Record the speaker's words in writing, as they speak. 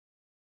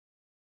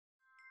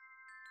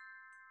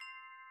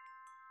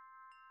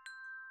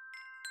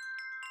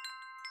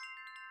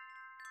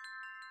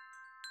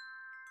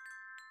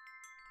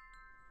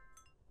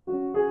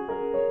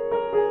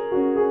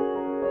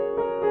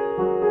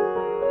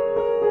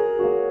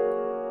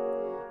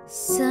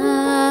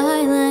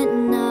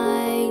Silent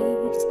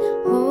night,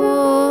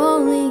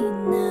 holy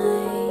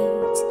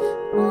night,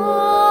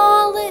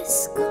 all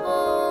is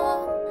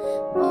calm,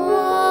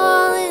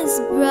 all is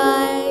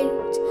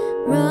bright,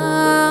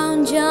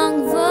 round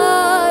young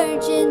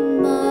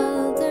virgin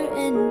mother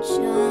and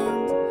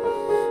child,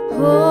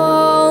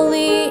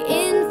 holy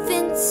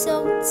infant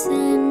so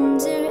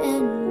tender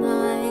and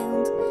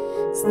mild,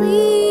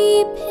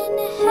 sleep in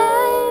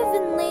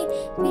heavenly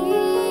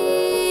peace,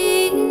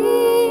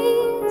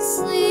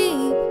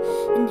 sleep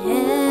in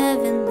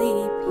heavenly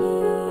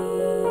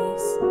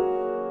peace.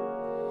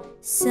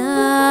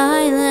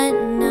 Silent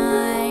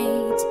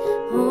night,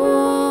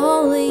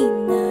 holy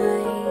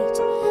night,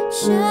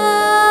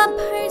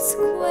 shepherds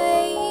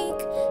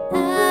quake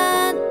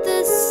at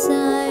the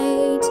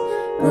sight,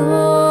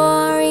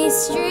 glory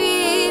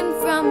stream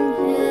from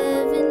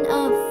heaven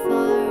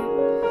afar,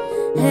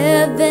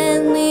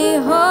 heavenly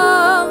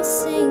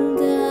hosts sing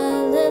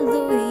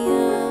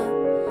hallelujah.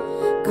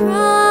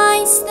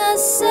 Christ the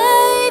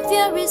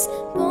Savior is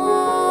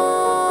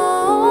born,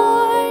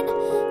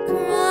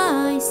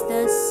 Christ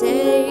the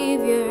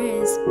Savior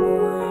is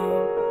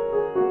born.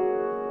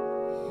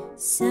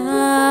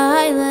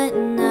 Silent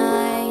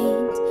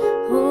night,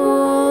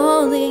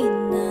 holy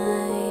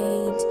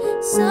night,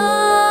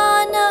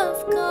 Son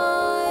of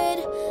God,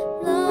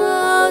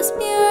 love's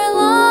pure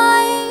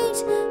light,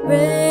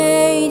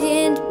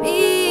 radiant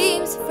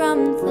beams from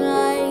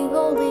thy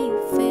holy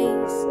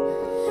face,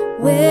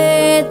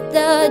 with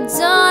the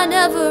dawn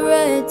of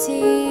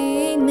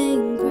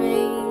redeeming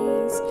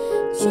grace.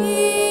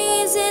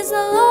 Jesus,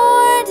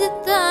 Lord, at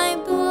thy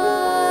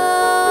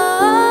birth,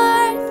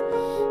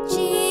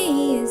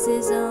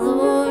 Jesus,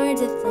 Lord,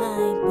 at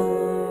thy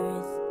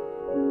birth.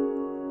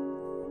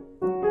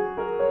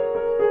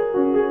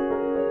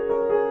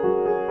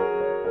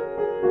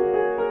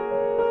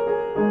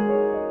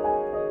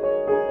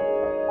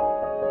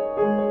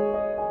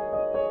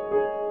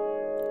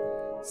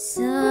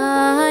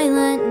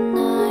 Silent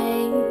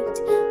night,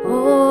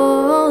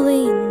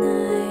 holy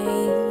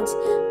night,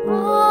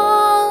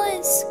 all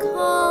is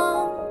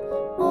calm,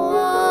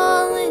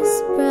 all is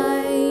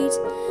bright,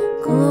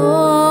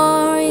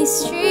 glory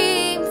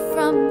stream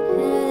from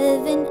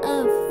heaven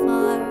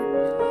afar,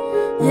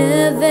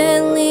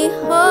 heavenly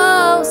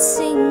hosts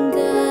sing